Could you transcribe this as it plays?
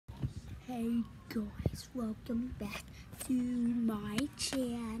Hey guys, welcome back to my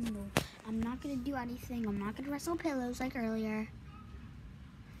channel. I'm not gonna do anything. I'm not gonna wrestle pillows like earlier.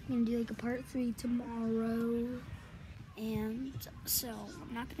 I'm gonna do like a part 3 tomorrow. And so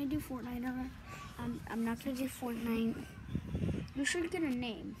I'm not gonna do Fortnite. I'm not gonna do Fortnite. You should get a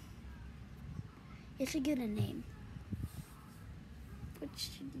name. You should get a name. What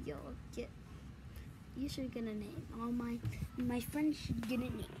should y'all get? You should get a name. All my friends should get a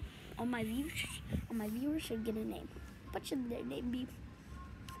name. All my viewers should get a name. What should their name be?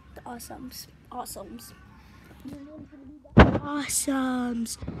 The Awesomes. Awesomes.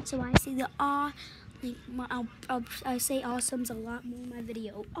 Awesomes. So I say the I say awesomes a lot more in my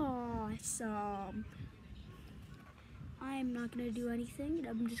video. Awesome. I'm not gonna do anything.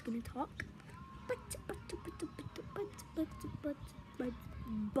 I'm just gonna talk. But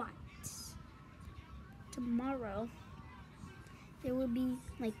tomorrow there will be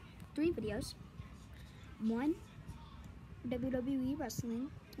like 3 videos. 1 WWE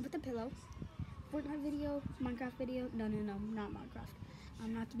wrestling with a pillow, Fortnite video, Minecraft video. No, not Minecraft.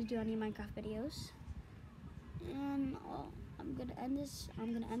 I'm not gonna do any Minecraft videos. And I'm gonna end this.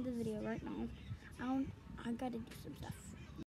 I'm gonna end the video right now. I gotta do some stuff.